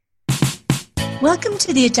Welcome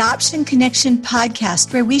to the Adoption Connection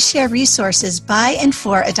podcast, where we share resources by and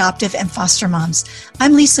for adoptive and foster moms.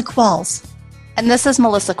 I'm Lisa Qualls. And this is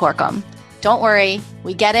Melissa Corkum. Don't worry,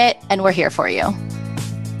 we get it, and we're here for you.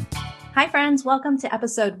 Hi, friends. Welcome to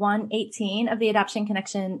episode 118 of the Adoption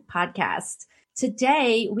Connection podcast.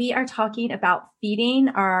 Today, we are talking about feeding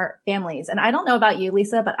our families. And I don't know about you,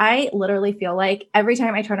 Lisa, but I literally feel like every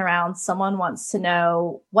time I turn around, someone wants to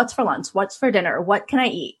know what's for lunch, what's for dinner, what can I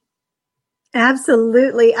eat?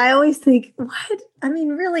 Absolutely. I always think, what? I mean,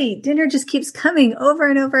 really, dinner just keeps coming over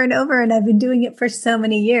and over and over. And I've been doing it for so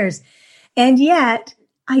many years. And yet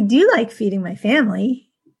I do like feeding my family.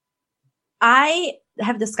 I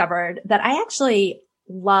have discovered that I actually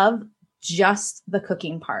love just the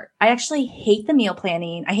cooking part. I actually hate the meal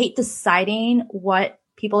planning. I hate deciding what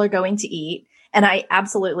people are going to eat. And I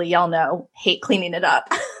absolutely, y'all know, hate cleaning it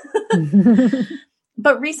up.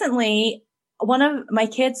 But recently, one of my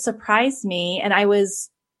kids surprised me, and I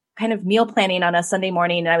was kind of meal planning on a Sunday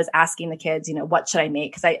morning, and I was asking the kids, what should I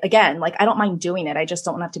make? Because I don't mind doing it. I just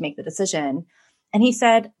don't have to make the decision. And he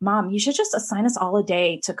said, Mom, you should just assign us all a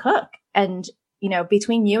day to cook. And,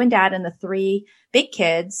 between you and Dad and the three big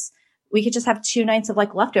kids, we could just have 2 nights of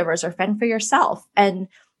leftovers or fend for yourself. And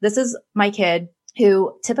this is my kid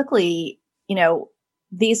who typically,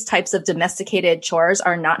 these types of domesticated chores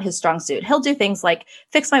are not his strong suit. He'll do things like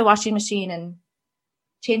fix my washing machine and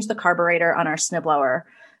change the carburetor on our snowblower.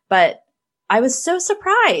 But I was so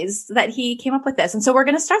surprised that he came up with this. And so we're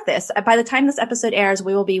going to start this. By the time this episode airs,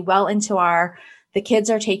 we will be well into the kids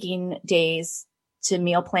are taking days to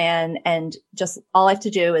meal plan, and just all I have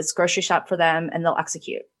to do is grocery shop for them and they'll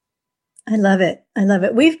execute. I love it. I love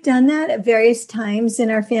it. We've done that at various times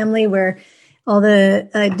in our family where all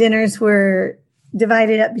the dinners were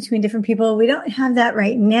divided up between different people. We don't have that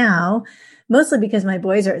right now, mostly because my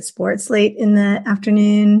boys are at sports late in the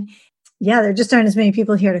afternoon. Yeah, there just aren't as many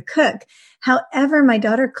people here to cook. However, my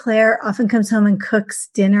daughter Claire often comes home and cooks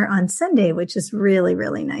dinner on Sunday, which is really,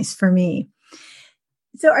 really nice for me.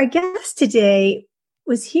 So our guest today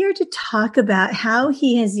was here to talk about how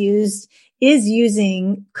he is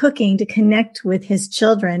using cooking to connect with his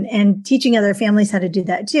children and teaching other families how to do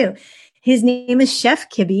that too. His name is Chef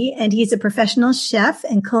Kibby, and he's a professional chef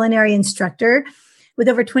and culinary instructor with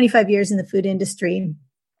over 25 years in the food industry.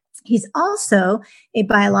 He's also a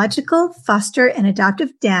biological, foster, and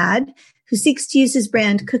adoptive dad who seeks to use his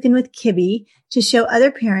brand Cookin' with Kibby to show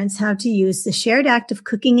other parents how to use the shared act of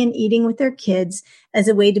cooking and eating with their kids as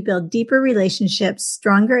a way to build deeper relationships,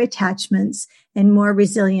 stronger attachments, and more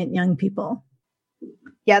resilient young people.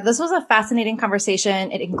 Yeah, this was a fascinating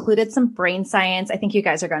conversation. It included some brain science. I think you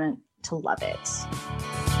guys are going to love it.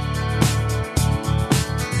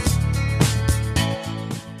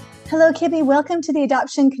 Hello, Kibby. Welcome to the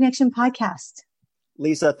Adoption Connection podcast.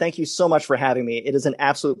 Lisa, thank you so much for having me. It is an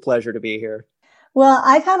absolute pleasure to be here. Well,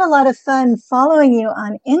 I've had a lot of fun following you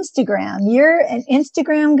on Instagram. You're an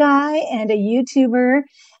Instagram guy and a YouTuber.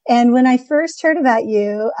 And when I first heard about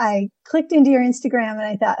you, I clicked into your Instagram and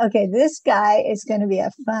I thought, okay, this guy is going to be a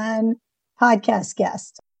fun podcast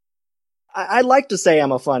guest. I like to say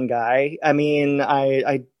I'm a fun guy. I mean,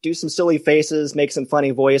 I do some silly faces, make some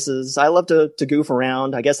funny voices. I love to goof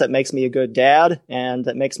around. I guess that makes me a good dad, and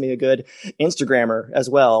that makes me a good Instagrammer as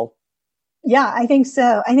well. Yeah, I think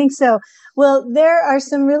so. Well, there are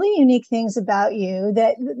some really unique things about you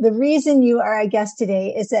that the reason you are a guest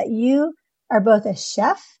today is that you are both a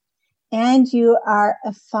chef and you are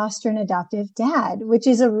a foster and adoptive dad, which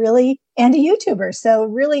is and a YouTuber. So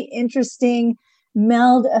really interesting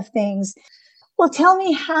meld of things. Well, tell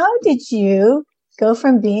me, how did you go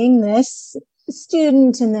from being this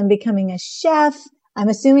student and then becoming a chef? I'm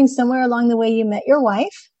assuming somewhere along the way you met your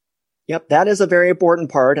wife. Yep, that is a very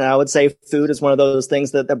important part. And I would say food is one of those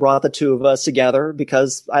things that brought the two of us together,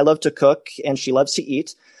 because I love to cook and she loves to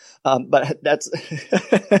eat. But that's,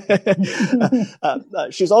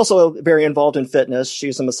 she's also very involved in fitness.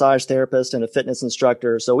 She's a massage therapist and a fitness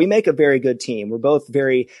instructor. So we make a very good team. We're both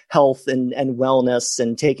very health and wellness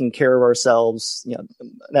and taking care of ourselves.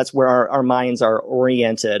 That's where our minds are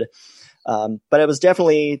oriented. But it was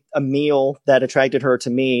definitely a meal that attracted her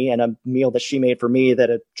to me, and a meal that she made for me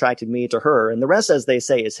that attracted me to her. And the rest, as they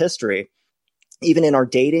say, is history. Even in our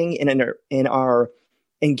dating and in our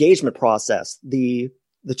engagement process, the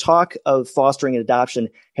talk of fostering and adoption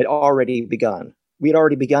had already begun. We had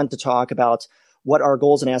already begun to talk about what our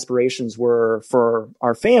goals and aspirations were for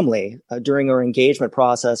our family during our engagement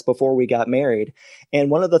process before we got married.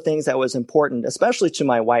 And one of the things that was important, especially to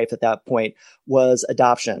my wife at that point, was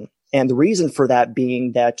adoption. And the reason for that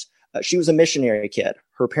being that she was a missionary kid.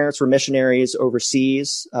 Her parents were missionaries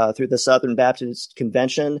overseas through the Southern Baptist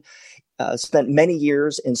Convention. spent many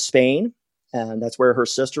years in Spain, and that's where her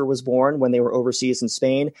sister was born when they were overseas in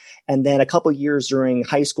Spain. And then a couple years during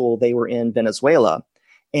high school, they were in Venezuela.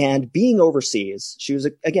 And being overseas, she was,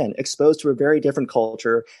 again, exposed to a very different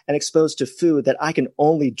culture and exposed to food that I can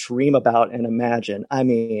only dream about and imagine. I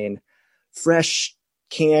mean, fresh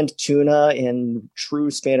canned tuna in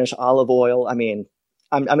true Spanish olive oil. I mean,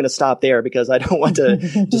 I'm going to stop there because I don't want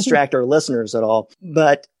to distract our listeners at all.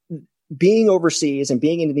 But being overseas and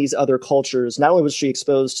being in these other cultures, not only was she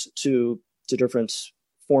exposed to different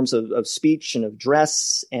forms of speech and of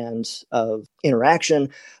dress and of interaction,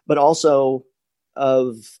 but also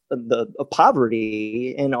of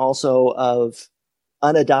poverty and also of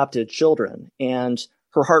unadopted children. And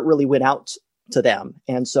her heart really went out to them.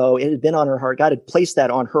 And so it had been on her heart. God had placed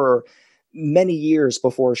that on her many years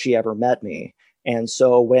before she ever met me. And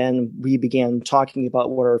so when we began talking about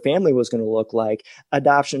what our family was going to look like,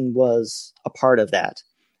 adoption was a part of that.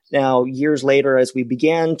 Now, years later, as we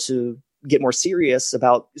began to get more serious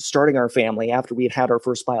about starting our family after we had our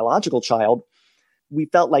first biological child, we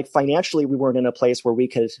felt like financially we weren't in a place where we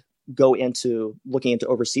could go into looking into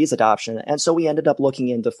overseas adoption. And so we ended up looking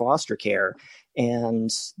into foster care. And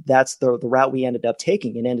that's the route we ended up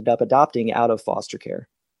taking and ended up adopting out of foster care.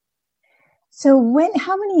 So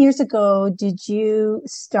how many years ago did you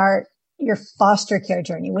start your foster care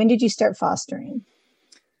journey? When did you start fostering?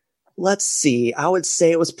 Let's see. I would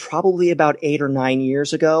say it was probably about 8 or 9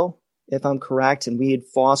 years ago, if I'm correct. And we had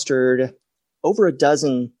fostered over a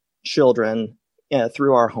dozen children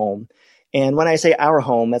through our home. And when I say our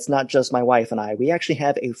home, that's not just my wife and I. We actually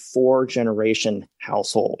have a 4-generation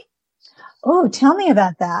household. Oh, tell me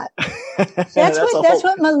about that. That's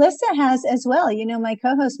what Melissa has as well. You know, my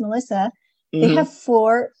co-host Melissa, they have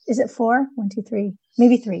 4. Is it 4? 1, 2, 3,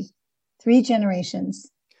 maybe 3. 3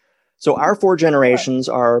 generations. So our 4 generations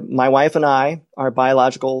are my wife and I, our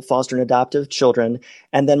biological foster and adoptive children,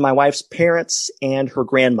 and then my wife's parents and her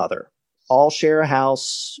grandmother. All share a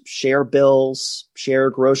house, share bills, share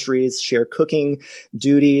groceries, share cooking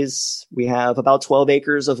duties. We have about 12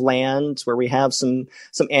 acres of land where we have some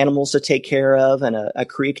animals to take care of and a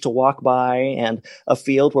creek to walk by and a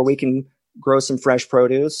field where we can grow some fresh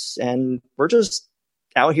produce. And we're just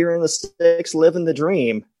out here in the sticks living the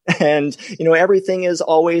dream. And, everything is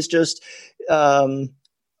always just,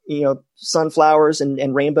 sunflowers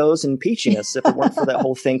and rainbows and peachiness if it weren't for that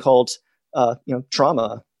whole thing called,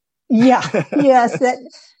 trauma. Yeah. Yes.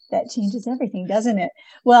 That changes everything, doesn't it?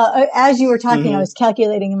 Well, as you were talking, I was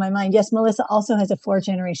calculating in my mind. Yes, Melissa also has a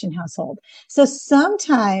 4-generation household. So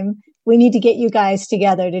sometime we need to get you guys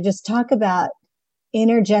together to just talk about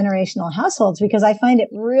intergenerational households, because I find it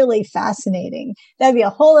really fascinating. That'd be a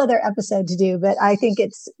whole other episode to do, but I think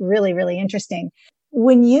it's really, really interesting.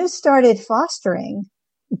 When you started fostering,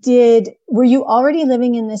 were you already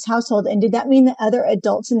living in this household? And did that mean that other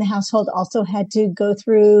adults in the household also had to go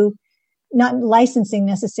through, not licensing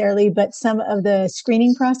necessarily, but some of the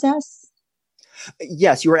screening process?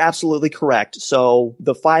 Yes, you are absolutely correct. So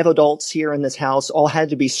the 5 adults here in this house all had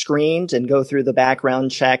to be screened and go through the background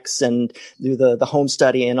checks and do the home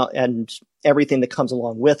study and everything that comes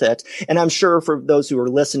along with it. And I'm sure for those who are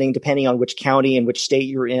listening, depending on which county and which state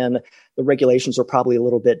you're in, the regulations are probably a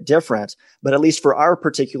little bit different. But at least for our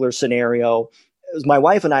particular scenario, my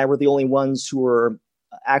wife and I were the only ones who were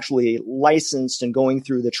actually licensed and going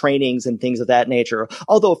through the trainings and things of that nature.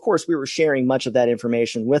 Although, of course, we were sharing much of that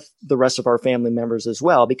information with the rest of our family members as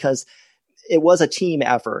well, because it was a team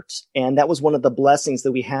effort. And that was one of the blessings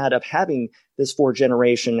that we had of having this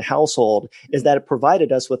 4-generation household, is that it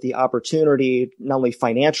provided us with the opportunity, not only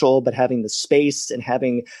financial, but having the space and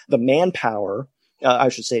having the manpower, I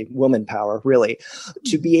should say woman power, really,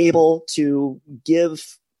 to be able to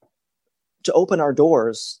open our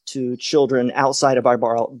doors to children outside of our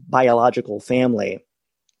biological family.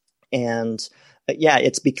 And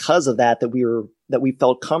it's because of that we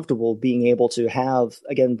felt comfortable being able to have,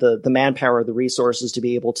 again, the manpower, the resources to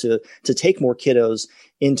be able to take more kiddos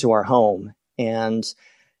into our home. And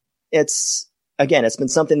it's been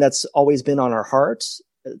something that's always been on our hearts.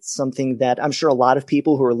 It's something that I'm sure a lot of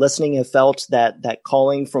people who are listening have felt that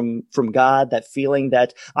calling from God, that feeling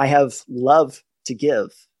that I have love to give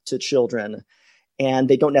to children, and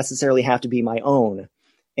they don't necessarily have to be my own.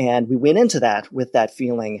 And we went into that with that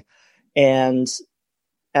feeling. And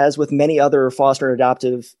as with many other foster and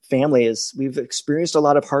adoptive families, we've experienced a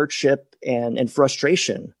lot of hardship and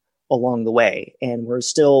frustration along the way. And we're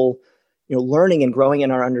still, learning and growing in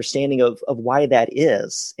our understanding of why that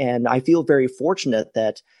is. And I feel very fortunate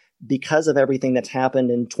that because of everything that's happened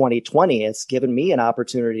in 2020, it's given me an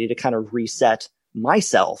opportunity to kind of reset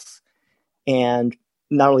myself and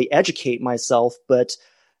not only educate myself, but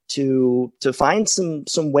to find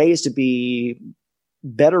some ways to be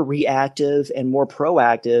better reactive and more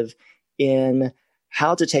proactive in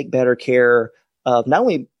how to take better care of not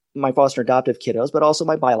only my foster adoptive kiddos, but also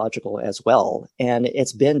my biological as well. And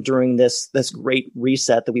it's been during this great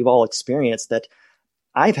reset that we've all experienced that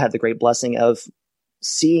I've had the great blessing of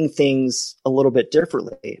seeing things a little bit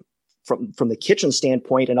differently from the kitchen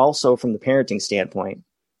standpoint and also from the parenting standpoint.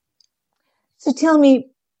 So tell me,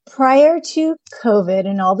 prior to COVID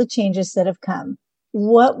and all the changes that have come,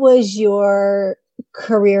 what was your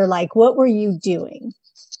career like? What were you doing?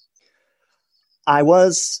 I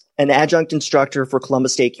was an adjunct instructor for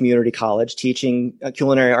Columbus State Community College, teaching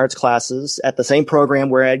culinary arts classes at the same program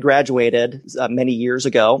where I had graduated many years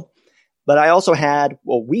ago. But I also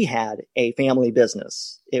we had a family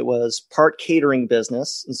business. It was part catering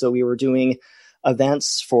business. And so we were doing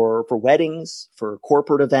events for weddings, for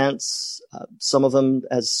corporate events, some of them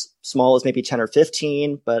as small as maybe 10 or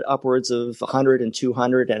 15, but upwards of 100 and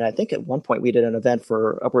 200. And I think at one point we did an event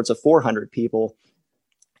for upwards of 400 people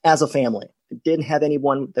as a family. It didn't have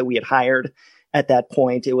anyone that we had hired at that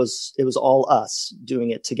point. It was all us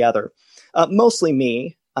doing it together. Mostly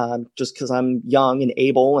me, just because I'm young and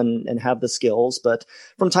able and have the skills, but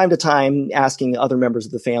from time to time asking other members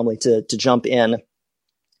of the family to jump in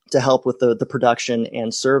to help with the production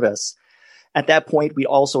and service. At that point, we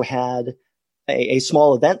also had a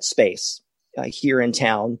small event space here in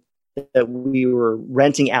town that we were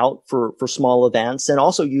renting out for small events and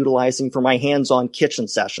also utilizing for my hands-on kitchen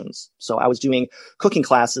sessions. So I was doing cooking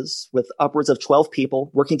classes with upwards of 12 people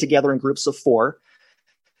working together in groups of 4,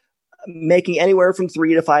 making anywhere from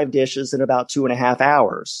 3 to 5 dishes in about 2.5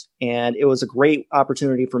 hours. And it was a great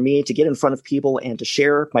opportunity for me to get in front of people and to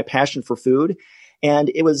share my passion for food. And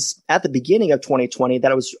it was at the beginning of 2020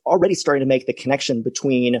 that I was already starting to make the connection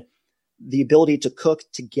between the ability to cook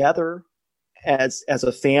together as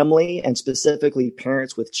a family, and specifically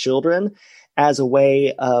parents with children, as a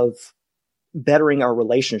way of bettering our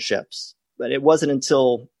relationships. But it wasn't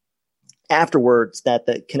until afterwards that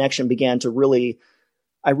the connection began to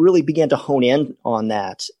I really began to hone in on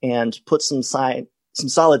that and put some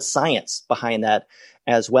solid science behind that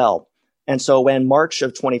as well. And so when March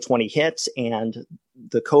of 2020 hit and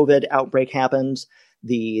the COVID outbreak happened,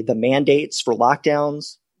 the mandates for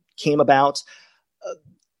lockdowns came about,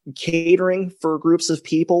 catering for groups of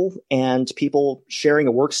people and people sharing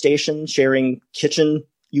a workstation, sharing kitchen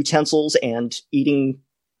utensils and eating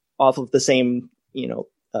off of the same,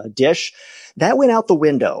 dish, that went out the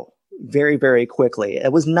window very, very quickly.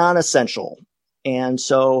 It was non-essential. And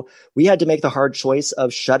so we had to make the hard choice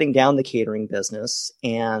of shutting down the catering business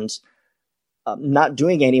and not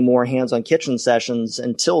doing any more hands-on kitchen sessions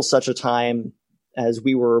until such a time as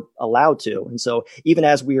we were allowed to. And so even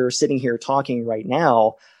as we are sitting here talking right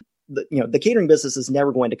now, the catering business is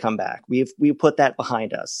never going to come back. We've put that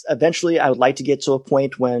behind us. Eventually, I would like to get to a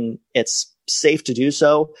point when it's safe to do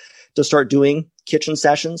so, to start doing kitchen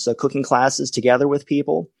sessions, so cooking classes together with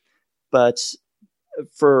people. But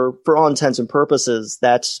for all intents and purposes,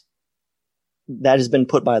 that has been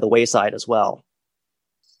put by the wayside as well.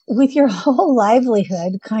 With your whole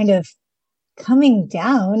livelihood kind of coming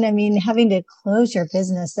down, I mean, having to close your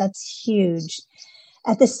business, that's huge.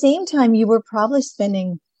 At the same time, you were probably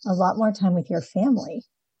spending a lot more time with your family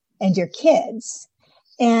and your kids.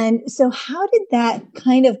 And so how did that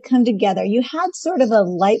kind of come together? You had sort of a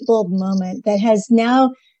light bulb moment that has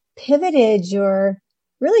now pivoted your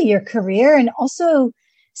career and also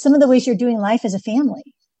some of the ways you're doing life as a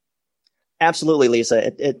family. Absolutely,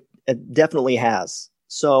 Lisa. It definitely has.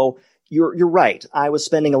 So you're right. I was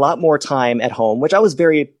spending a lot more time at home, which I was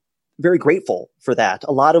very, very grateful for that.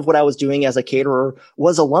 A lot of what I was doing as a caterer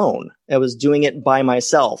was alone. I was doing it by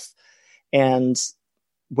myself. And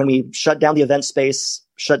when we shut down the event space,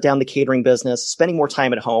 shut down the catering business, spending more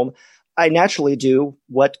time at home, I naturally do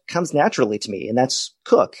what comes naturally to me, and that's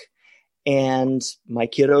cook. And my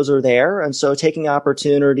kiddos are there. And so taking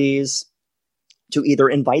opportunities to either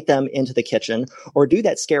invite them into the kitchen or do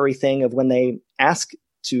that scary thing of when they ask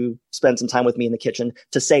to spend some time with me in the kitchen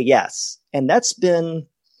to say yes. And that's been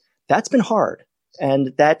hard.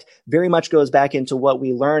 And that very much goes back into what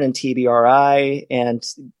we learn in TBRI and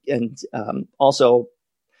also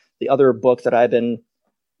the other book that I've been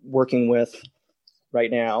working with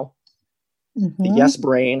right now, The Yes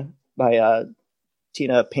Brain by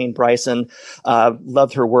Tina Payne Bryson.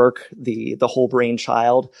 Loved her work, the Whole Brain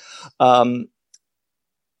Child,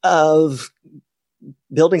 of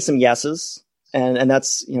building some yeses. And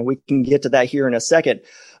that's, we can get to that here in a second.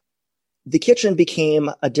 The kitchen became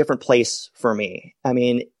a different place for me. I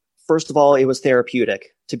mean, first of all, it was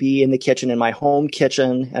therapeutic to be in the kitchen, in my home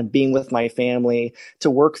kitchen, and being with my family, to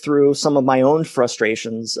work through some of my own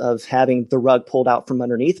frustrations of having the rug pulled out from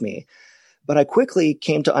underneath me. But I quickly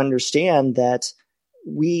came to understand that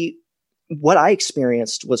what I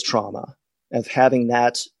experienced was trauma of having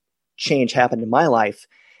that change happen in my life.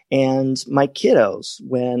 And my kiddos,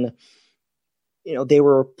 when, they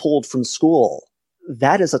were pulled from school,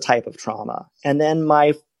 that is a type of trauma. And then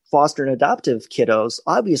my foster and adoptive kiddos,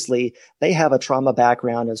 obviously, they have a trauma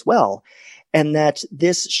background as well. And that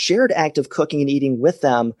this shared act of cooking and eating with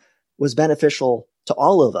them was beneficial to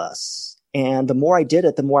all of us. And the more I did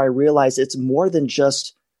it, the more I realized it's more than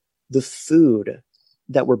just the food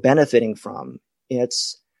that we're benefiting from.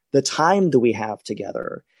 It's the time that we have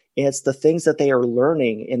together. It's the things that they are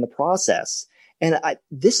learning in the process. And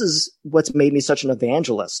this is what's made me such an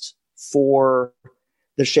evangelist for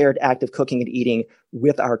the shared act of cooking and eating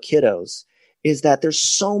with our kiddos, is that there's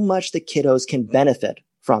so much that kiddos can benefit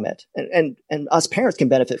from it. And us parents can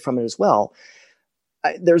benefit from it as well.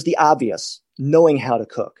 There's the obvious, knowing how to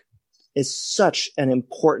cook is such an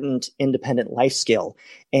important independent life skill.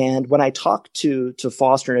 And when I talk to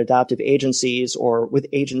foster and adoptive agencies, or with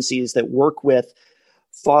agencies that work with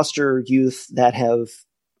foster youth that have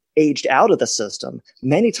aged out of the system,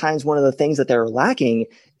 many times one of the things that they're lacking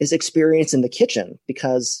is experience in the kitchen,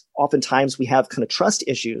 because oftentimes we have kind of trust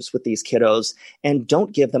issues with these kiddos and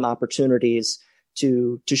don't give them opportunities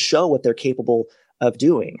to show what they're capable of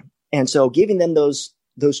doing. And so giving them those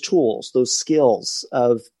tools, those skills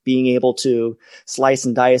of being able to slice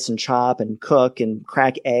and dice and chop and cook and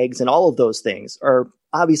crack eggs and all of those things are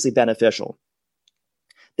obviously beneficial.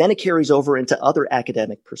 Then it carries over into other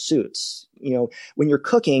academic pursuits. When you're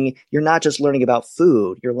cooking, you're not just learning about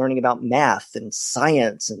food, you're learning about math and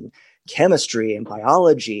science and chemistry and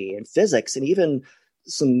biology and physics, and even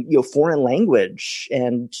some, foreign language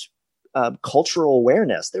and cultural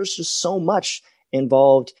awareness. There's just so much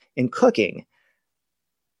involved in cooking.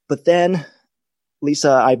 But then,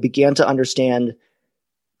 Lisa, I began to understand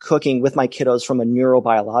cooking with my kiddos from a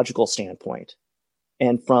neurobiological standpoint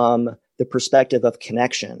and from the perspective of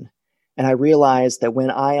connection. And I realized that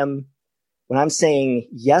when I'm saying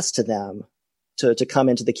yes to them to come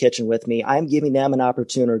into the kitchen with me, I'm giving them an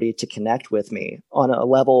opportunity to connect with me on a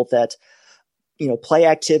level that, play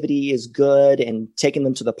activity is good and taking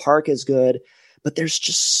them to the park is good, but there's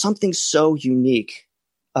just something so unique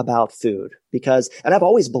about food, and I've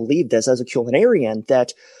always believed this as a culinarian,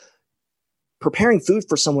 that preparing food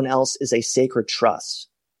for someone else is a sacred trust,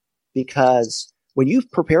 because when you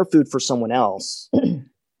prepare food for someone else,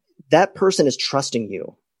 that person is trusting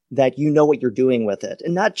you, that you know what you're doing with it,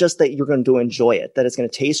 and not just that you're going to enjoy it, that it's going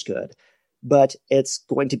to taste good, but it's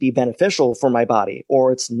going to be beneficial for my body,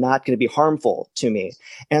 or it's not going to be harmful to me.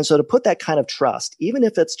 And so to put that kind of trust, even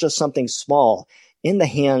if it's just something small, in the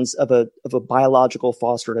hands of a biological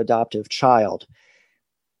foster adoptive child,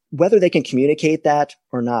 whether they can communicate that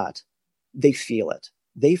or not, they feel it.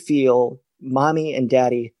 They feel mommy and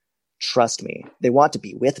daddy trust me. They want to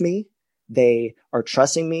be with me. They are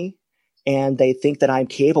trusting me, and they think that I'm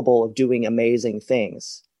capable of doing amazing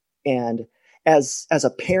things. And as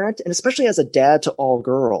a parent, and especially as a dad to all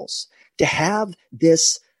girls, to have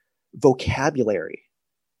this vocabulary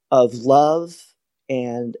of love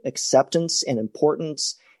and acceptance and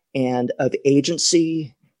importance and of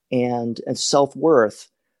agency and self-worth,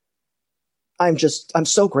 I'm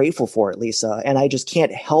so grateful for it, Lisa. And I just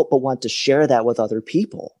can't help but want to share that with other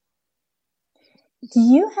people. Do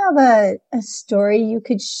you have a story you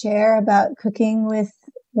could share about cooking with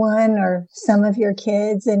one or some of your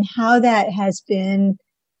kids, and how that has been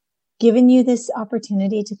given you this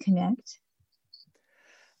opportunity to connect?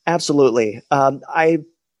 Absolutely.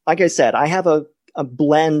 Like I said, I have a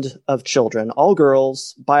blend of children, all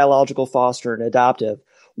girls, biological, foster, and adoptive.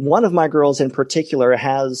 One of my girls in particular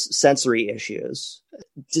has sensory issues,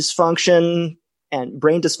 dysfunction and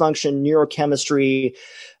brain dysfunction, neurochemistry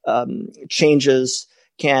changes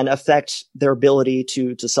can affect their ability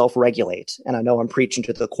to self-regulate. And I know I'm preaching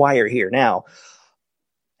to the choir here now.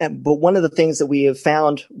 But one of the things that we have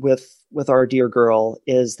found with our dear girl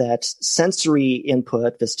is that sensory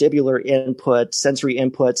input, vestibular input, sensory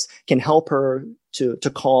inputs can help her to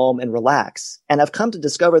calm and relax. And I've come to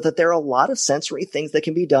discover that there are a lot of sensory things that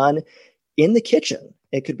can be done in the kitchen.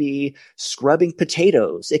 It could be scrubbing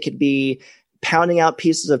potatoes. It could be pounding out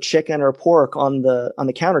pieces of chicken or pork on the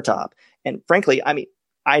countertop. And frankly, I mean,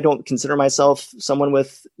 I don't consider myself someone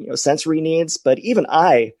with sensory needs, but even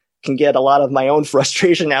I can get a lot of my own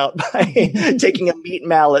frustration out by taking a meat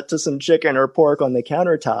mallet to some chicken or pork on the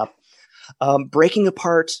countertop. Breaking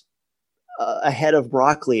apart a head of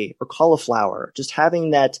broccoli or cauliflower, just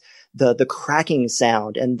having that the cracking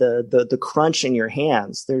sound and the crunch in your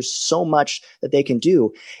hands. There's so much that they can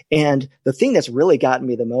do. And the thing that's really gotten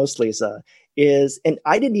me the most, Lisa, is, and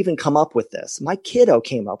I didn't even come up with this. My kiddo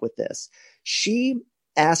came up with this. She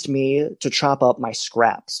asked me to chop up my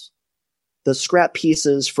scraps, the scrap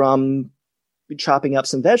pieces from chopping up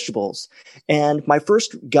some vegetables. And my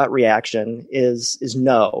first gut reaction is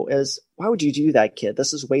why would you do that, kid?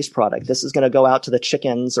 This is waste product. This is going to go out to the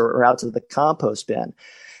chickens or out to the compost bin.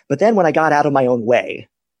 But then when I got out of my own way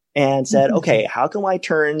and said, okay, how can I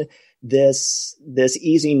turn this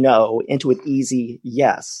easy no into an easy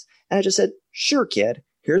yes? And I just said, sure, kid,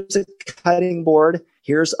 here's a cutting board.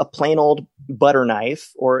 Here's a plain old butter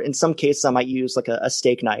knife, or in some cases, I might use like a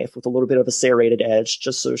steak knife with a little bit of a serrated edge,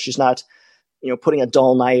 just so she's not, putting a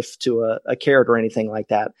dull knife to a carrot or anything like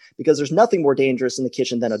that, because there's nothing more dangerous in the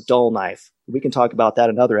kitchen than a dull knife. We can talk about that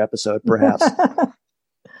another episode, perhaps.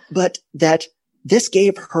 But that this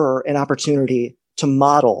gave her an opportunity to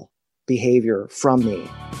model behavior from me.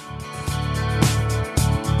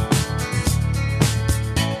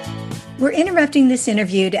 We're interrupting this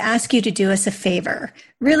interview to ask you to do us a favor.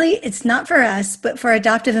 Really, it's not for us, but for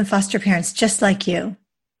adoptive and foster parents just like you.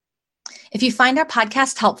 If you find our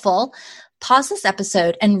podcast helpful, pause this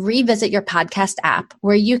episode and revisit your podcast app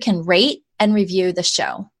where you can rate and review the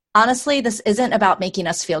show. Honestly, this isn't about making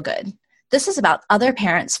us feel good. This is about other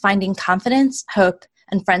parents finding confidence, hope,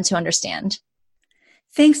 and friends who understand.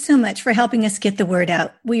 Thanks so much for helping us get the word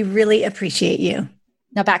out. We really appreciate you.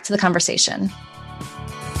 Now back to the conversation.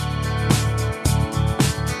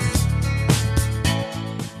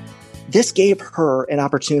 This gave her an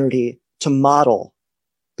opportunity to model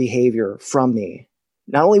behavior from me.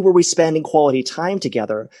 Not only were we spending quality time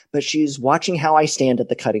together, but she's watching how I stand at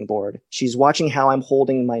the cutting board. She's watching how I'm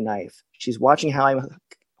holding my knife. She's watching how I'm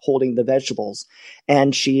holding the vegetables.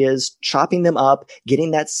 And she is chopping them up,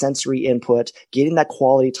 getting that sensory input, getting that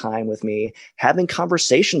quality time with me, having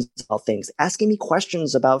conversations about things, asking me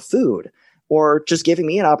questions about food, or just giving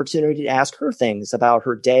me an opportunity to ask her things about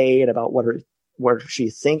her day and about what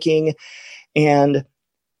she's thinking. And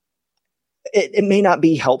it may not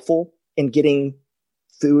be helpful in getting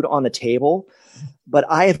food on the table, but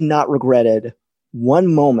I have not regretted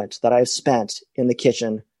one moment that I've spent in the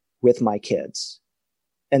kitchen with my kids.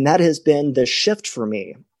 And that has been the shift for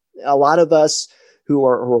me. A lot of us who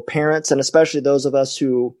are parents, and especially those of us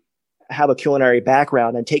who have a culinary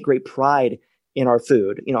background and take great pride in our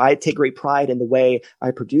food. I take great pride in the way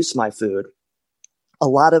I produce my food. A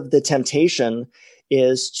lot of the temptation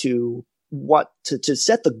is to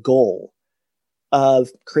set the goal of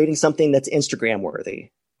creating something that's Instagram worthy,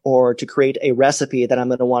 or to create a recipe that I'm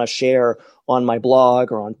going to want to share on my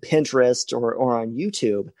blog or on Pinterest or on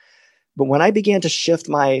YouTube. But when I began to shift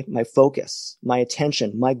my focus, my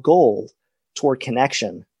attention, my goal toward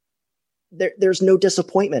connection, there's no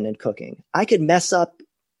disappointment in cooking. I could mess up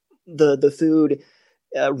the food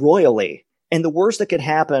royally, and the worst that could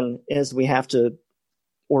happen is we have to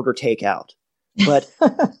order takeout. But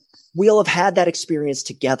we'll have had that experience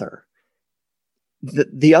together.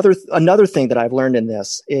 Another thing that I've learned in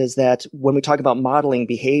this is that when we talk about modeling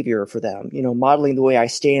behavior for them, modeling the way I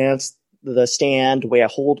stand, the way I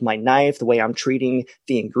hold my knife, the way I'm treating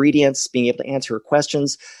the ingredients, being able to answer her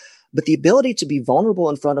questions, but the ability to be vulnerable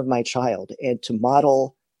in front of my child and to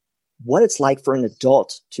model what it's like for an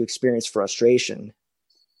adult to experience frustration.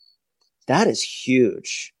 That is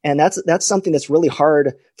huge. And that's something that's really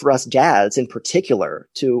hard for us dads in particular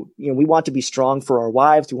to, we want to be strong for our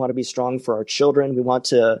wives. We want to be strong for our children. We want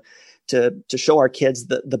to show our kids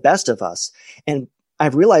the best of us. And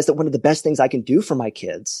I've realized that one of the best things I can do for my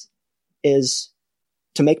kids is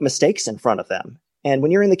to make mistakes in front of them. And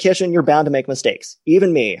when you're in the kitchen, you're bound to make mistakes.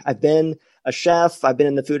 Even me. I've been a chef. I've been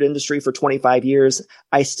in the food industry for 25 years.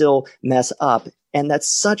 I still mess up. And that's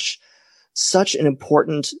such an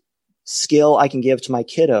important skill I can give to my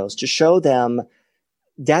kiddos to show them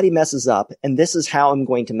daddy messes up and this is how I'm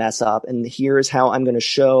going to mess up. And here's how I'm going to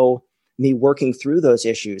show me working through those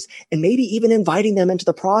issues, and maybe even inviting them into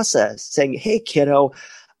the process saying, hey kiddo,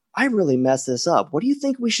 I really messed this up. What do you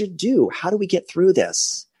think we should do? How do we get through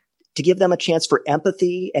this? To give them a chance for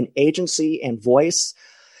empathy and agency and voice.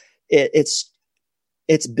 It's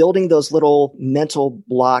building those little mental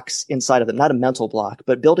blocks inside of them, not a mental block,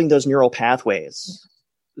 but building those neural pathways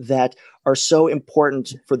that are so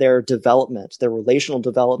important for their development, their relational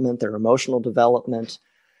development, their emotional development,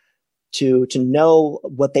 to know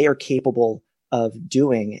what they are capable of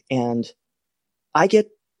doing. And I get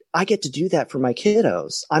to do that for my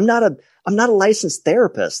kiddos. I'm not a licensed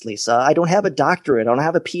therapist, Lisa. I don't have a doctorate. I don't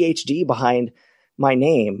have a PhD behind my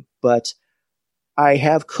name, but I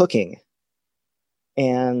have cooking.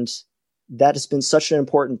 And that has been such an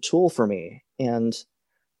important tool for me. And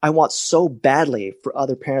I want so badly for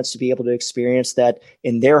other parents to be able to experience that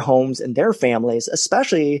in their homes and their families,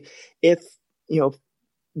 especially if,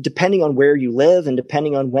 depending on where you live and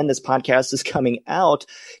depending on when this podcast is coming out,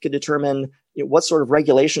 could determine what sort of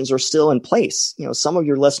regulations are still in place. Some of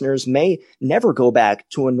your listeners may never go back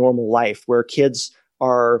to a normal life where kids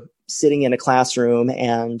are sitting in a classroom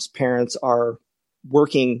and parents are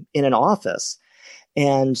working in an office.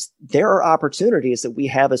 And there are opportunities that we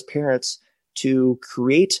have as parents to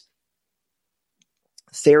create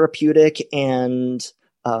therapeutic and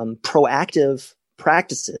proactive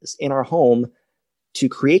practices in our home to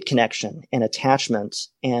create connection and attachment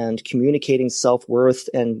and communicating self-worth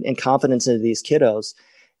and confidence into these kiddos.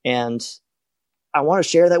 And I want to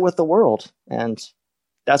share that with the world. And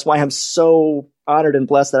that's why I'm so honored and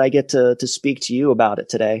blessed that I get to speak to you about it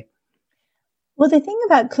today. Well, the thing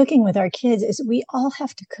about cooking with our kids is we all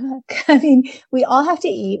have to cook. I mean, we all have to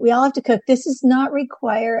eat. We all have to cook. This does not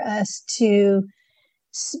require us to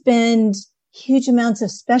spend huge amounts of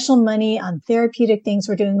special money on therapeutic things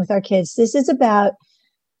we're doing with our kids. This is about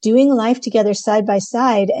doing life together side by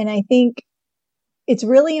side. And I think it's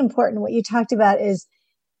really important. What you talked about is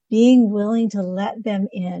being willing to let them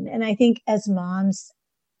in. And I think as moms,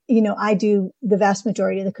 I do the vast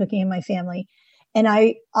majority of the cooking in my family. And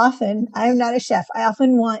I'm not a chef. I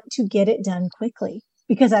often want to get it done quickly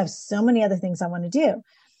because I have so many other things I want to do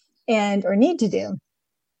or need to do.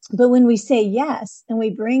 But when we say yes and we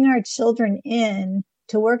bring our children in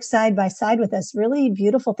to work side by side with us, really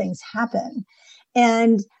beautiful things happen.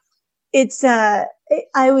 And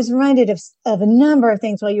I was reminded of a number of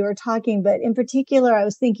things while you were talking, but in particular, I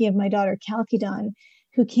was thinking of my daughter, Calkidon,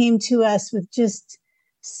 who came to us with just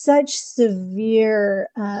such severe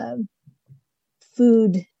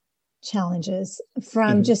food challenges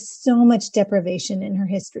from just so much deprivation in her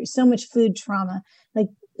history, so much food trauma, like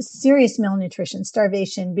serious malnutrition,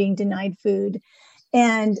 starvation, being denied food.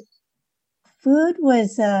 And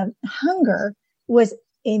hunger was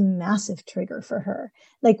a massive trigger for her.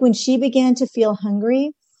 Like when she began to feel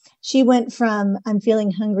hungry, she went from I'm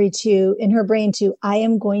feeling hungry to, in her brain, to I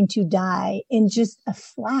am going to die in just a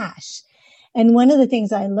flash. And one of the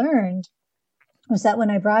things I learned was that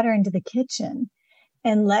when I brought her into the kitchen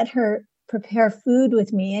and let her prepare food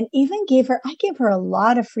with me and even I gave her a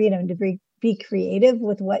lot of freedom to be creative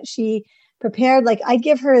with what she prepared. Like I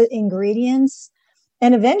give her ingredients.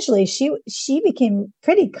 And eventually she became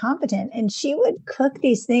pretty competent and she would cook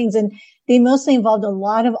these things. And they mostly involved a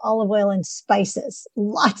lot of olive oil and spices,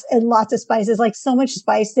 lots and lots of spices, like so much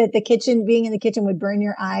spice that being in the kitchen would burn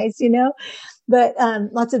your eyes, but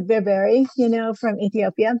lots of berbere, from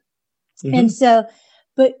Ethiopia. And so,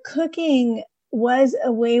 but cooking was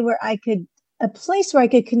a way a place where I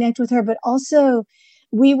could connect with her, but also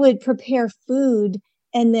we would prepare food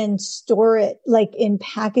and then store it like in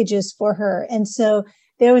packages for her. And so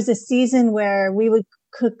there was a season where we would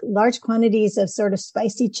cook large quantities of sort of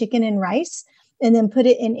spicy chicken and rice and then put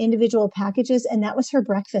it in individual packages. And that was her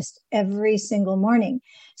breakfast every single morning.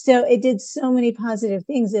 So it did so many positive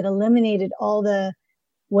things. It eliminated all the,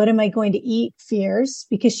 what am I going to eat fears,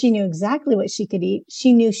 because she knew exactly what she could eat.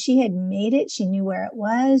 She knew she had made it. She knew where it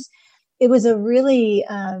was. It was a really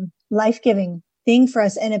life-giving thing for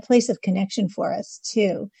us and a place of connection for us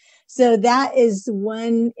too. So that is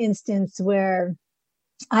one instance where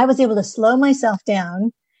I was able to slow myself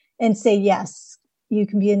down and say, yes, you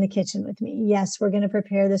can be in the kitchen with me. Yes, we're going to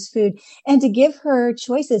prepare this food, and to give her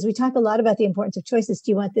choices. We talk a lot about the importance of choices.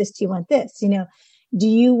 Do you want this? Do you want this? Do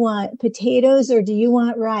you want potatoes or do you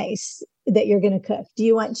want rice that you're going to cook? Do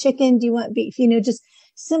you want chicken? Do you want beef? Just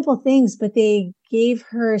simple things, but they gave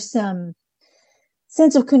her some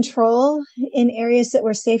sense of control in areas that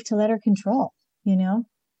were safe to let her control,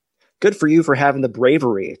 Good for you for having the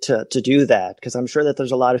bravery to do that. Because I'm sure that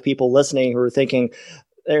there's a lot of people listening who are thinking,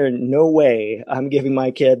 there's no way I'm giving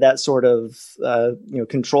my kid that sort of,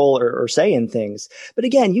 control or say in things. But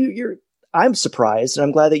again, I'm surprised, and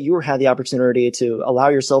I'm glad that you had the opportunity to allow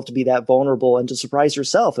yourself to be that vulnerable and to surprise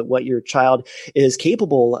yourself at what your child is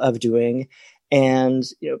capable of doing. And,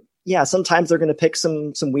 sometimes they're going to pick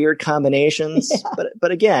some weird combinations,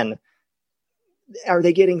 but again, are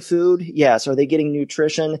they getting food? Yes. Are they getting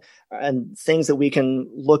nutrition and things that we can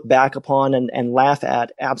look back upon and laugh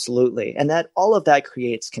at? Absolutely. And all of that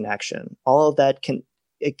creates connection. All of that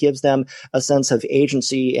it gives them a sense of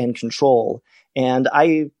agency and control. And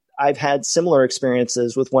I've had similar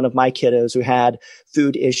experiences with one of my kiddos who had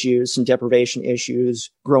food issues, some deprivation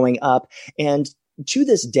issues growing up. And to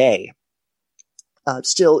this day,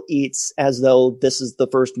 still eats as though this is the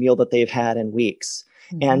first meal that they've had in weeks.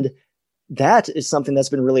 Mm-hmm. And that is something that's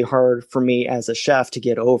been really hard for me as a chef to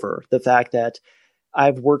get over. The fact that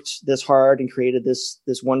I've worked this hard and created this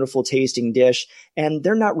wonderful tasting dish, and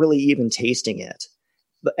they're not really even tasting it.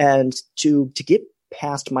 And to get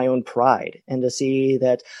past my own pride and to see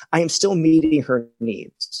that I am still meeting her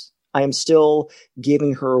needs. I am still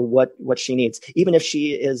giving her what she needs, even if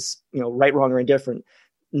she is, right, wrong, or indifferent,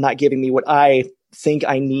 not giving me what I think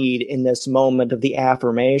I need in this moment of the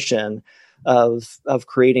affirmation of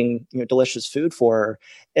creating, delicious food for her.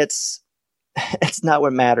 It's not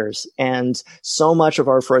what matters. And so much of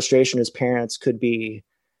our frustration as parents could be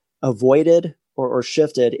avoided or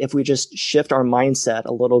shifted if we just shift our mindset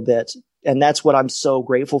a little bit. And that's what I'm so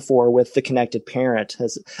grateful for with the Connected Parent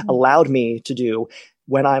has allowed me to do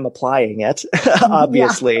when I'm applying it,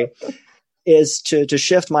 obviously, is to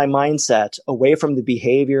shift my mindset away from the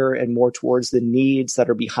behavior and more towards the needs that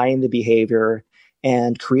are behind the behavior,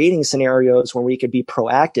 and creating scenarios where we could be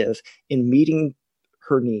proactive in meeting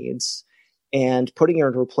her needs and putting her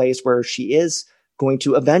into a place where she is going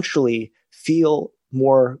to eventually feel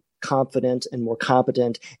more confident and more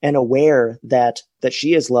competent and aware that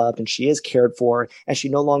she is loved and she is cared for, and she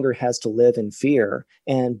no longer has to live in fear,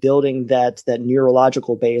 and building that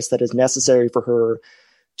neurological base that is necessary for her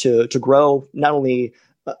to grow not only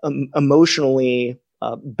emotionally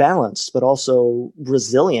balanced, but also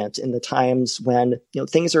resilient in the times when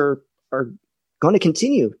things are going to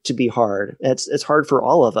continue to be hard. It's hard for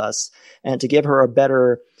all of us, and to give her a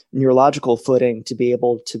better neurological footing to be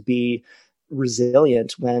able to be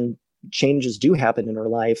resilient when changes do happen in her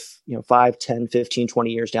life, 5, 10, 15, 20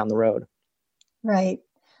 years down the road. Right.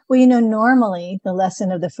 Well, normally the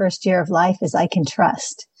lesson of the first year of life is I can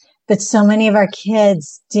trust. But so many of our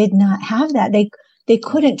kids did not have that. They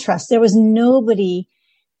couldn't trust. There was nobody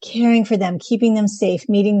caring for them, keeping them safe,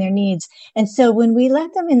 meeting their needs. And so when we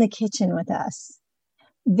let them in the kitchen with us,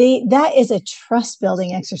 that is a trust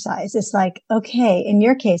building exercise. It's like, okay, in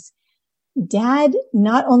your case, Dad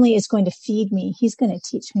not only is going to feed me, he's going to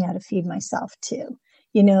teach me how to feed myself too.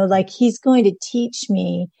 He's going to teach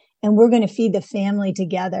me, and we're going to feed the family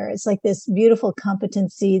together. It's like this beautiful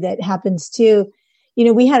competency that happens too.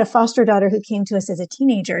 We had a foster daughter who came to us as a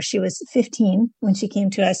teenager. She was 15 when she came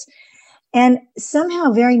to us. And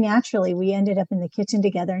somehow, very naturally, we ended up in the kitchen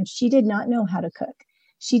together, and she did not know how to cook.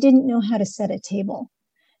 She didn't know how to set a table.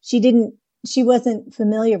 She wasn't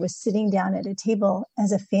familiar with sitting down at a table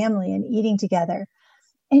as a family and eating together.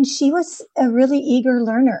 And she was a really eager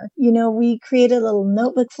learner. We created a little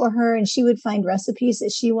notebook for her, and she would find recipes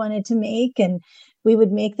that she wanted to make, and we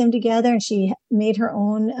would make them together. And she made her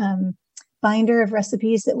own binder of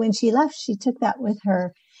recipes that when she left, she took that with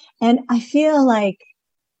her. And I feel like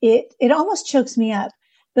it almost chokes me up,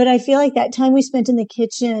 but I feel like that time we spent in the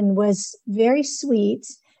kitchen was very sweet,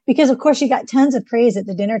 because of course she got tons of praise at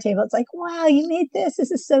the dinner table. It's like, wow, you made this. This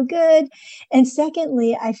is so good. And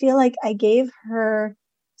secondly, I feel like I gave her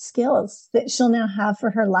skills that she'll now have for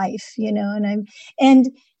her life, and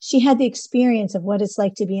she had the experience of what it's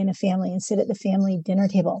like to be in a family and sit at the family dinner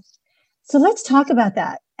table. So let's talk about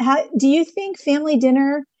that. How do you think family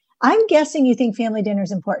dinner? I'm guessing you think family dinner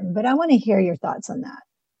is important, but I want to hear your thoughts on that.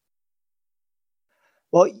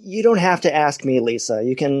 Well, you don't have to ask me, Lisa.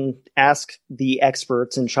 You can ask the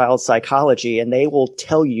experts in child psychology, and they will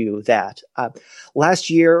tell you that. Last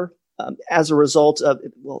year, as a result of,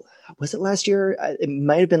 was it last year? It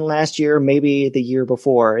might have been last year, maybe the year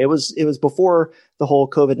before. It was before the whole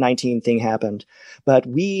COVID-19 thing happened. But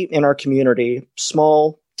we, in our community,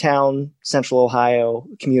 small town, Central Ohio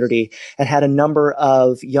community, had a number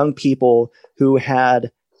of young people who we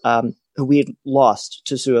had lost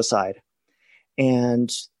to suicide.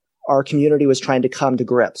 And our community was trying to come to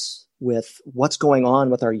grips with what's going on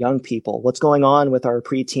with our young people, what's going on with our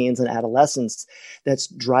preteens and adolescents that's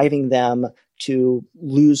driving them to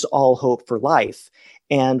lose all hope for life.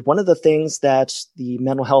 And one of the things that the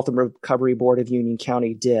Mental Health and Recovery Board of Union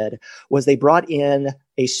County did was they brought in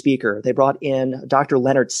a speaker. They brought in Dr.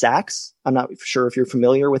 Leonard Sachs. I'm not sure if you're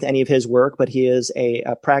familiar with any of his work, but he is a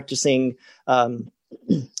practicing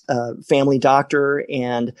family doctor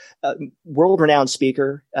and world-renowned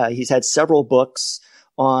speaker. He's had several books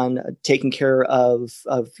on taking care of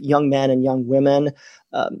young men and young women,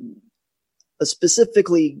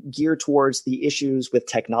 specifically geared towards the issues with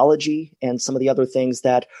technology and some of the other things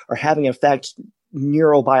that are having an effect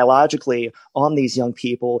neurobiologically on these young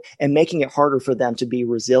people and making it harder for them to be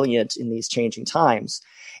resilient in these changing times.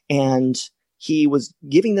 And he was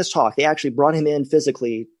giving this talk. They actually brought him in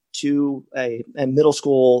physically to a middle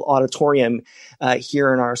school auditorium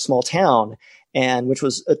here in our small town, and which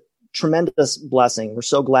was a tremendous blessing. We're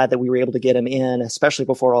so glad that we were able to get him in, especially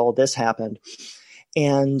before all of this happened.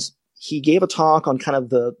 And he gave a talk on kind of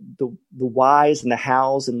the whys and the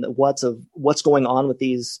hows and the what's of what's going on with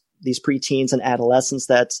these preteens and adolescents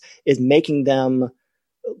that is making them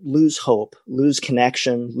lose hope, lose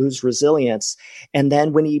connection, lose resilience. And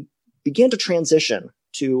then when he began to transition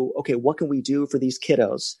to, okay, what can we do for these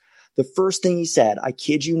kiddos? The first thing he said, I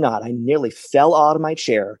kid you not, I nearly fell out of my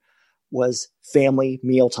chair, was family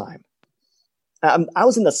mealtime. I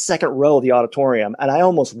was in the second row of the auditorium and I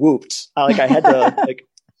almost whooped. I had to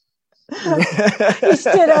You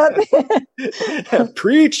stood up.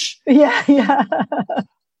 Preach. Yeah.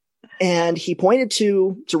 And he pointed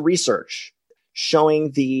to research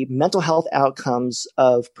showing the mental health outcomes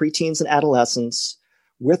of preteens and adolescents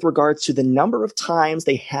with regards to the number of times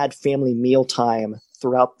they had family mealtime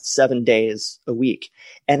throughout 7 days a week.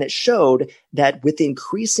 And it showed that with the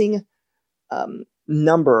increasing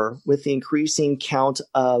with the increasing count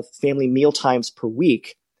of family meal times per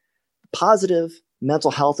week, positive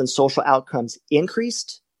mental health and social outcomes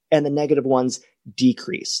increased and the negative ones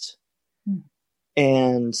decreased.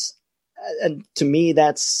 And to me,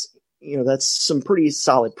 that's some pretty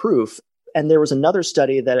solid proof. And there was another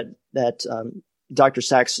study that Dr.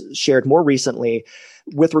 Sachs shared more recently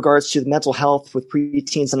with regards to the mental health with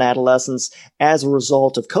preteens and adolescents as a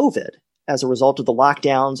result of COVID, as a result of the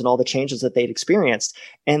lockdowns and all the changes that they'd experienced.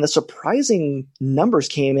 And the surprising numbers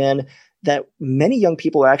came in that many young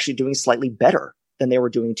people are actually doing slightly better than they were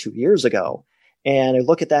doing 2 years ago. And I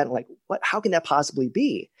look at that and how can that possibly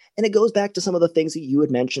be? And it goes back to some of the things that you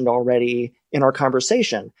had mentioned already in our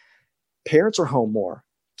conversation. Parents are home more.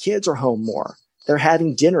 Kids are home more. They're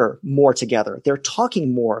having dinner more together. They're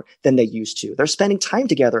talking more than they used to. They're spending time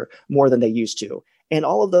together more than they used to. And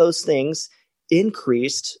all of those things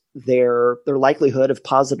increased their likelihood of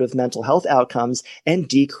positive mental health outcomes and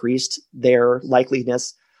decreased their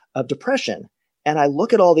likeliness of depression. And I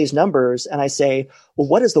look at all these numbers and I say, well,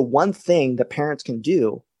 what is the one thing that parents can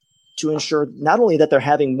do to ensure not only that they're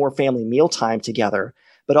having more family mealtime together,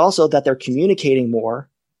 but also that they're communicating more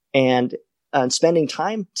and spending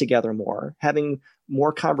time together more, having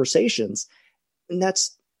more conversations? And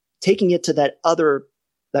that's taking it to that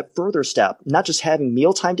further step, not just having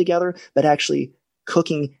mealtime together, but actually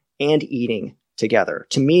cooking and eating together.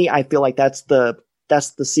 To me, I feel like that's the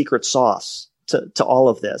secret sauce to all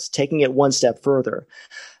of this, taking it one step further.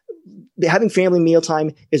 Having family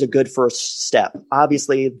mealtime is a good first step.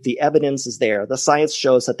 Obviously, the evidence is there. The science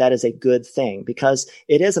shows that is a good thing because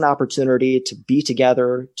it is an opportunity to be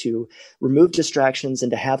together, to remove distractions,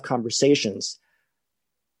 and to have conversations.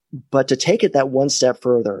 But to take it that one step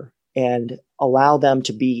further and allow them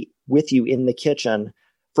to be with you in the kitchen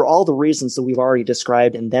for all the reasons that we've already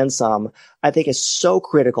described and then some, I think is so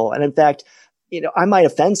critical. And in fact, I might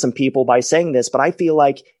offend some people by saying this, but I feel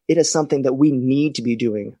like it is something that we need to be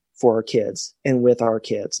doing for our kids and with our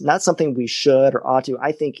kids, not something we should or ought to.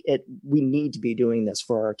 I think we need to be doing this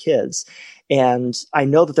for our kids. And I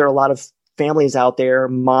know that there are a lot of families out there,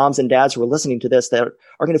 moms and dads who are listening to this, that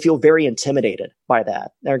are going to feel very intimidated by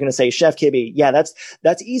that. They're going to say, Chef Kibby, yeah,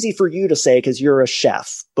 that's easy for you to say because you're a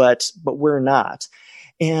chef, but we're not.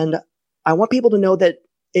 And I want people to know that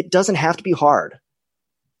it doesn't have to be hard.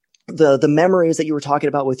 The memories that you were talking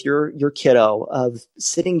about with your kiddo of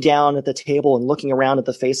sitting down at the table and looking around at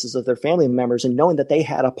the faces of their family members and knowing that they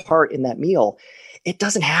had a part in that meal, it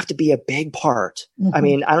doesn't have to be a big part. Mm-hmm. I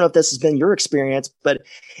mean, I don't know if this has been your experience, but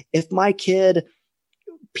if my kid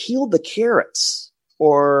peeled the carrots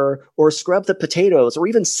or scrubbed the potatoes or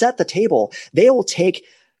even set the table, they will take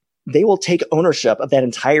ownership of that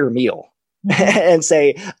entire meal and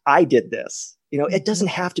say, I did this. It doesn't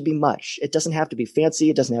have to be much. It doesn't have to be fancy.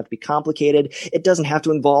 It doesn't have to be complicated. It doesn't have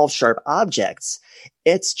to involve sharp objects.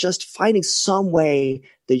 It's just finding some way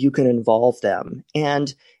that you can involve them.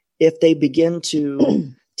 And if they begin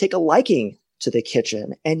to take a liking to the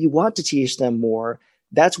kitchen and you want to teach them more,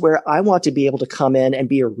 that's where I want to be able to come in and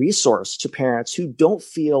be a resource to parents who don't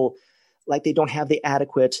feel like they don't have the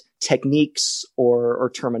adequate techniques or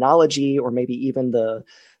terminology or maybe even the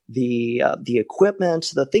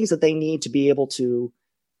equipment, the things that they need to be able to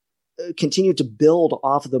continue to build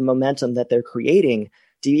off of the momentum that they're creating,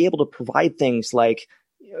 to be able to provide things like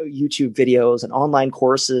YouTube videos and online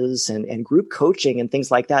courses and group coaching and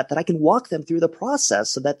things like that I can walk them through the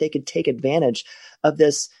process so that they can take advantage of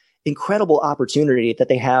this incredible opportunity that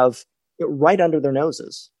they have right under their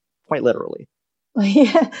noses, quite literally.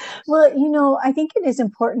 Yeah. Well, I think it is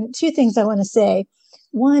important. Two things I want to say.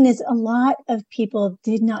 One is a lot of people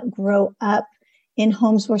did not grow up in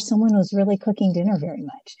homes where someone was really cooking dinner very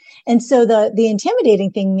much. And so the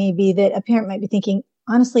intimidating thing may be that a parent might be thinking,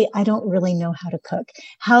 honestly, I don't really know how to cook.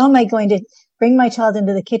 How am I going to bring my child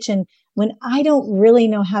into the kitchen? when I don't really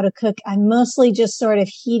know how to cook, I'm mostly just sort of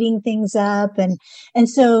heating things up. And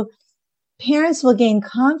so parents will gain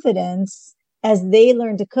confidence as they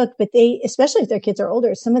learn to cook, but especially if their kids are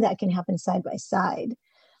older, some of that can happen side by side.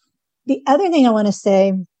 The other thing I want to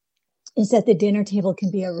say is that the dinner table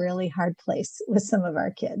can be a really hard place with some of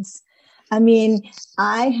our kids. I mean,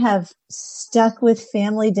 I have stuck with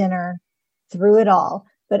family dinner through it all,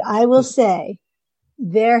 but I will say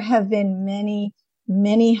there have been many,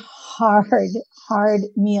 many hard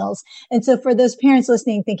meals. And so for those parents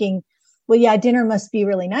listening, thinking, well, yeah, dinner must be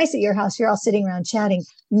really nice at your house. You're all sitting around chatting.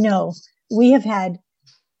 No, we have had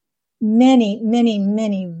many, many,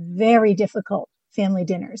 many very difficult family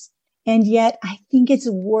dinners. And yet I think it's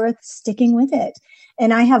worth sticking with it.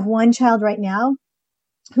 And I have one child right now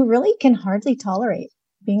who really can hardly tolerate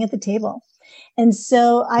being at the table. And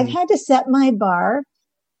so I've had to set my bar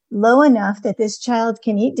low enough that this child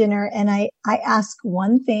can eat dinner. And I ask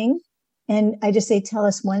one thing and I just say, tell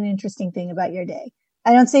us one interesting thing about your day.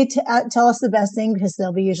 I don't say tell us the best thing because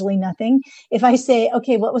there'll be usually nothing. If I say,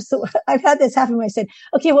 okay, I've had this happen where I said,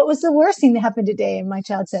 okay, what was the worst thing that happened today? And my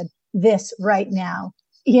child said, this right now,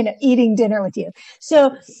 eating dinner with you.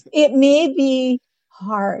 So it may be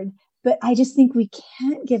hard, but I just think we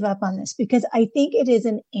can't give up on this because I think it is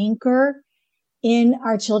an anchor in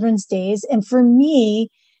our children's days. And for me,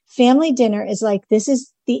 family dinner is like, this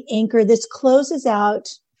is the anchor. This closes out,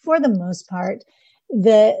 for the most part,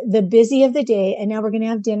 the busy of the day. And now we're going to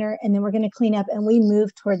have dinner and then we're going to clean up and we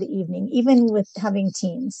move toward the evening, even with having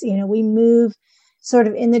teens, we move sort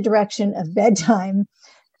of in the direction of bedtime.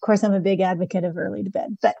 Of course, I'm a big advocate of early to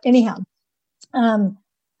bed, but anyhow,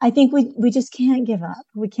 I think we just can't give up.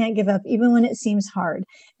 We can't give up even when it seems hard.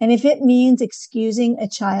 And if it means excusing a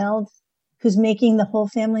child who's making the whole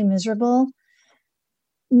family miserable,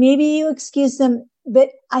 maybe you excuse them, but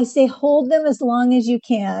I say hold them as long as you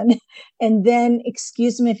can and then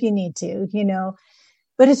excuse them if you need to,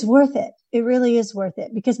 but it's worth it. It really is worth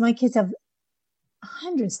it because my kids have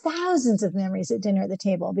hundreds, thousands of memories at dinner at the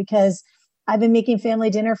table because I've been making family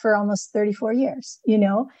dinner for almost 34 years,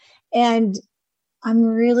 and I'm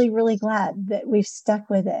really, really glad that we've stuck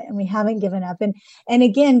with it and we haven't given up. And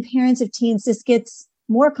again, parents of teens, this gets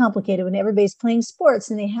more complicated when everybody's playing sports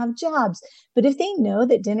and they have jobs. But if they know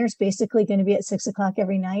that dinner's basically going to be at 6:00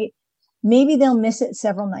 every night, maybe they'll miss it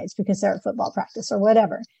several nights because they're at football practice or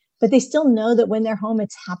whatever. But they still know that when they're home,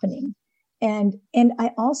 it's happening. And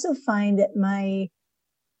I also find that my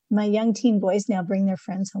young teen boys now bring their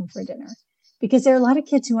friends home for dinner because there are a lot of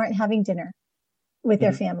kids who aren't having dinner with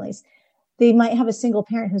their families. They might have a single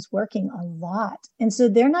parent who's working a lot. And so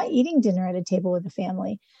they're not eating dinner at a table with a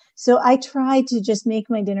family. So I try to just make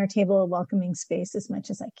my dinner table a welcoming space as much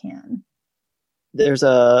as I can. There's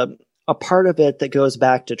a part of it that goes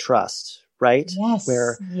back to trust, right? Yes.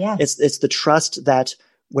 Where it's the trust that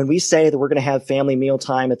when we say that we're going to have family meal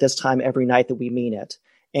time at this time every night, that we mean it.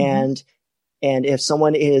 And if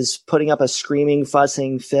someone is putting up a screaming,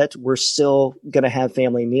 fussing fit, we're still going to have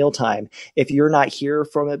family mealtime. If you're not here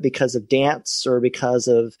from it because of dance or because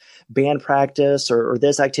of band practice or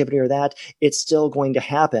this activity or that, it's still going to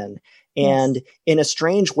happen. And in a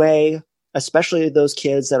strange way, especially those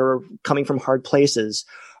kids that are coming from hard places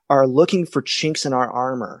are looking for chinks in our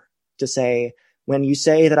armor to say, when you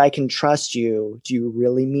say that I can trust you, do you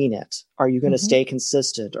really mean it? Are you going to stay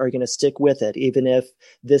consistent? Are you going to stick with it, even if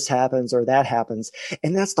this happens or that happens?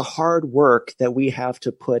 And that's the hard work that we have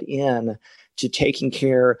to put in to taking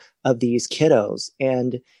care of these kiddos.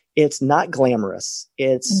 And it's not glamorous.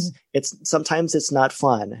 It's sometimes it's not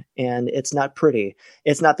fun and it's not pretty.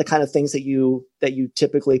 It's not the kind of things that you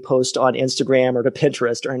typically post on Instagram or to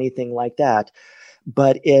Pinterest or anything like that.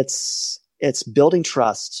 But it's building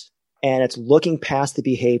trust. And it's looking past the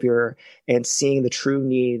behavior and seeing the true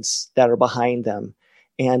needs that are behind them.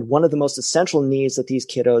 And one of the most essential needs that these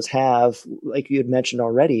kiddos have, like you had mentioned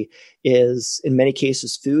already, is in many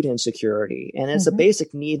cases food insecurity. And it's a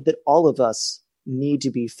basic need that all of us need to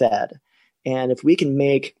be fed. And if we can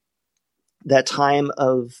make that time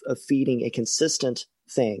of feeding a consistent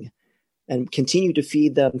thing and continue to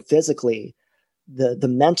feed them physically, the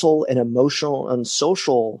mental and emotional and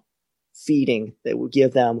social feeding that we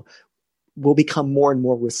give them will become more and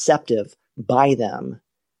more receptive by them,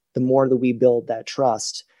 the more that we build that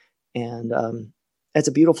trust. And it's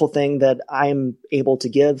a beautiful thing that I'm able to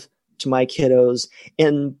give to my kiddos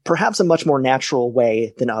in perhaps a much more natural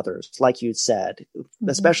way than others, like you said,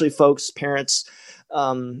 especially parents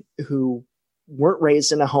who weren't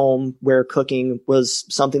raised in a home where cooking was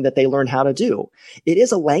something that they learned how to do. It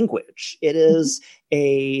is a language. It is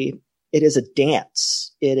a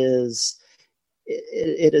dance. It is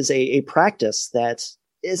a practice that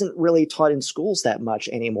isn't really taught in schools that much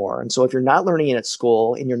anymore. And so if you're not learning it at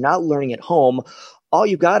school and you're not learning at home, all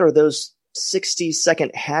you got are those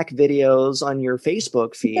 60-second hack videos on your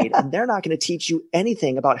Facebook feed, and they're not going to teach you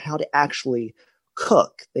anything about how to actually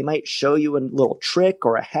cook. They might show you a little trick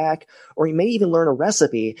or a hack, or you may even learn a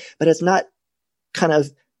recipe, but it's not kind of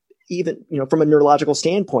even, from a neurological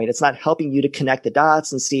standpoint, it's not helping you to connect the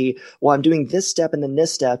dots and see, well, I'm doing this step and then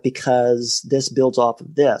this step because this builds off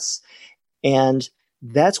of this. And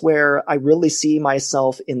that's where I really see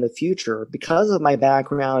myself in the future because of my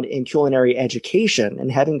background in culinary education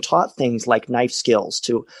and having taught things like knife skills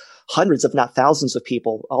to hundreds, if not thousands of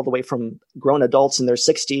people, all the way from grown adults in their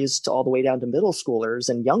 60s to all the way down to middle schoolers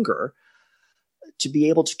and younger, to be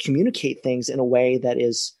able to communicate things in a way that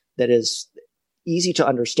is easy to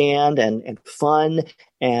understand and fun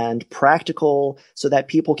and practical, so that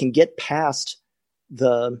people can get past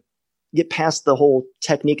the whole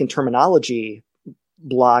technique and terminology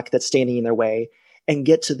block that's standing in their way and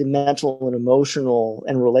get to the mental and emotional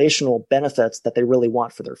and relational benefits that they really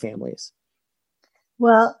want for their families.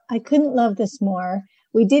 Well, I couldn't love this more.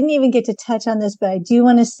 We didn't even get to touch on this, but I do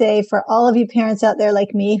want to say, for all of you parents out there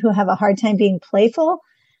like me who have a hard time being playful,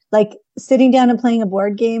 like sitting down and playing a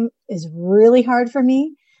board game is really hard for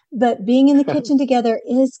me, but being in the kitchen together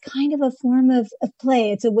is kind of a form of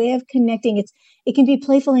play. It's a way of connecting. It can be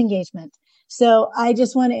playful engagement. So I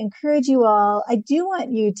just want to encourage you all. I do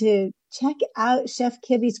want you to check out Chef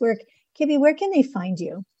Kibby's work. Kibby, where can they find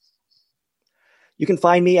you? You can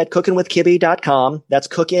find me at cookinwithkibby.com. That's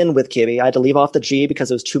cookin with Kibby. I had to leave off the G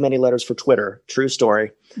because it was too many letters for Twitter. True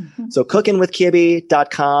story. Mm-hmm. So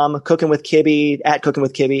cookinwithkibby.com, cookinwithkibby, at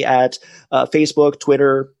cookinwithkibby at Facebook,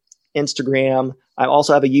 Twitter, Instagram. I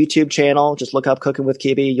also have a YouTube channel. Just look up Cooking with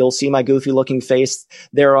Kibby. You'll see my goofy looking face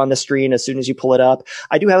there on the screen as soon as you pull it up.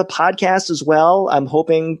 I do have a podcast as well. I'm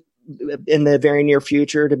hoping in the very near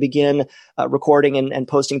future to begin recording and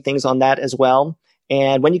posting things on that as well.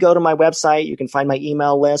 And when you go to my website, you can find my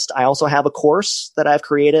email list. I also have a course that I've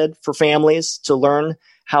created for families to learn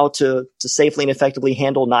how to safely and effectively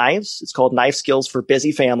handle knives. It's called Knife Skills for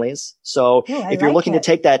Busy Families. So if you're looking to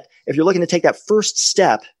take that first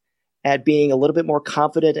step at being a little bit more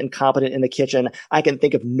confident and competent in the kitchen, I can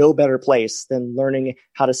think of no better place than learning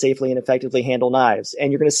how to safely and effectively handle knives.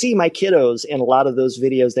 And you're going to see my kiddos in a lot of those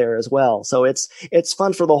videos there as well. So it's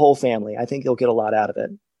fun for the whole family. I think you'll get a lot out of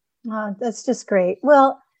it. Oh, that's just great.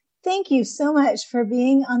 Well, thank you so much for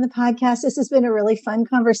being on the podcast. This has been a really fun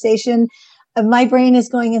conversation. My brain is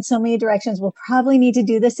going in so many directions. We'll probably need to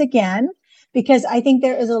do this again, because I think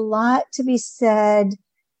there is a lot to be said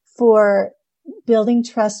for building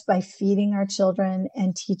trust by feeding our children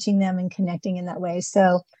and teaching them and connecting in that way.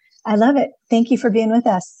 So I love it. Thank you for being with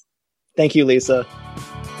us. Thank you, Lisa.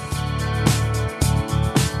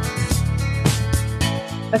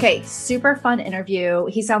 Okay, super fun interview.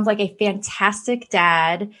 He sounds like a fantastic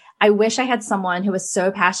dad. I wish I had someone who was so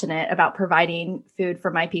passionate about providing food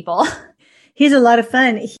for my people. He's a lot of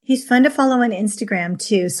fun. He's fun to follow on Instagram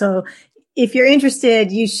too. So if you're interested,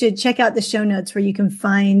 you should check out the show notes where you can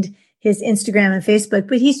find his Instagram and Facebook.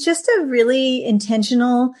 But he's just a really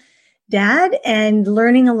intentional dad and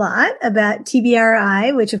learning a lot about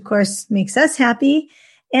TBRI, which of course makes us happy.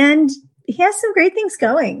 And he has some great things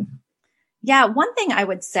going. Yeah, one thing I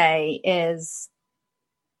would say is,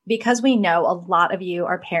 because we know a lot of you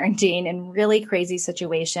are parenting in really crazy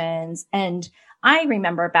situations. And I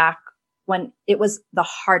remember back when it was the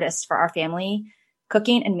hardest for our family,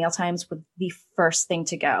 cooking and mealtimes were the first thing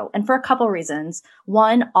to go. And for a couple of reasons.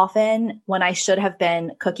 One, often when I should have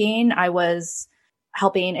been cooking, I was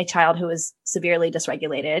helping a child who was severely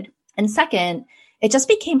dysregulated. And second, it just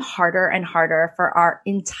became harder and harder for our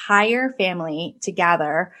entire family to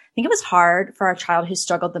gather. I think it was hard for our child who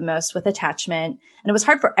struggled the most with attachment. And it was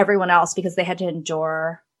hard for everyone else because they had to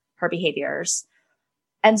endure her behaviors.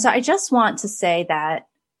 And so I just want to say that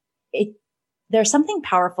there's something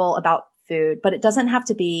powerful about food, but it doesn't have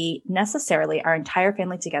to be necessarily our entire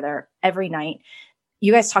family together every night.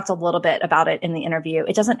 You guys talked a little bit about it in the interview.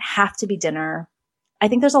 It doesn't have to be dinner. I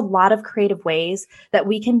think there's a lot of creative ways that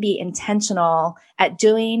we can be intentional at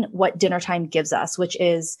doing what dinner time gives us, which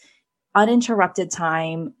is uninterrupted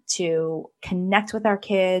time to connect with our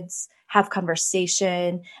kids, have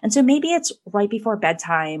conversation. And so maybe it's right before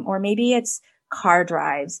bedtime, or maybe it's car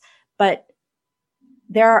drives, but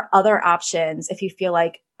there are other options if you feel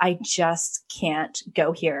like I just can't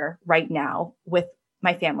go here right now with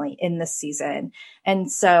my family in this season.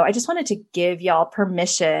 And so I just wanted to give y'all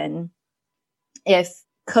permission, if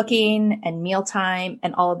cooking and mealtime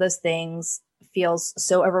and all of those things feels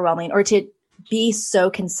so overwhelming, or to be so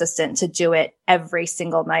consistent to do it every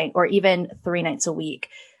single night or even 3 nights a week.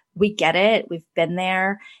 We get it. We've been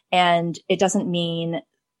there. And it doesn't mean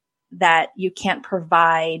that you can't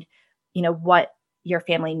provide, what your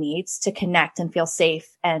family needs to connect and feel safe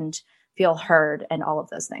and feel heard and all of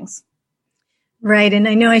those things. Right. And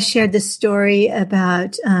I know I shared this story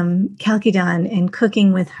about Calcadon and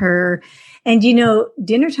cooking with her. And,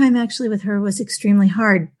 dinner time actually with her was extremely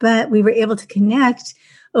hard, but we were able to connect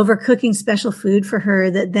over cooking special food for her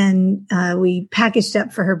that then we packaged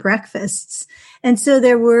up for her breakfasts. And so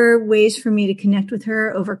there were ways for me to connect with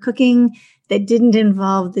her over cooking that didn't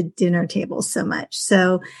involve the dinner table so much.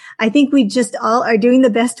 So I think we just all are doing the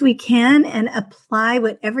best we can and apply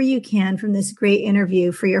whatever you can from this great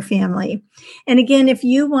interview for your family. And again, if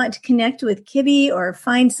you want to connect with Kibby or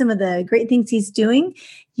find some of the great things he's doing,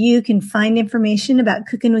 you can find information about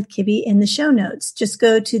Cooking with Kibby in the show notes. Just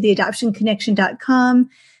go to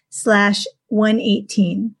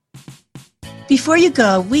theadoptionconnection.com/118. Before you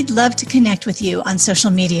go, we'd love to connect with you on social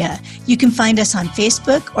media. You can find us on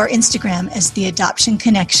Facebook or Instagram as The Adoption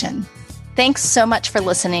Connection. Thanks so much for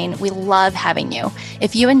listening. We love having you.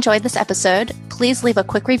 If you enjoyed this episode, please leave a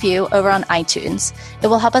quick review over on iTunes. It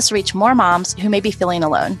will help us reach more moms who may be feeling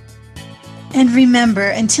alone. And remember,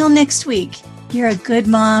 until next week, you're a good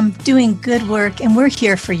mom doing good work, and we're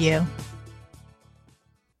here for you.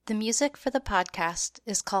 The music for the podcast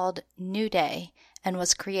is called New Day and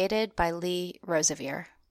was created by Lee Rosevier.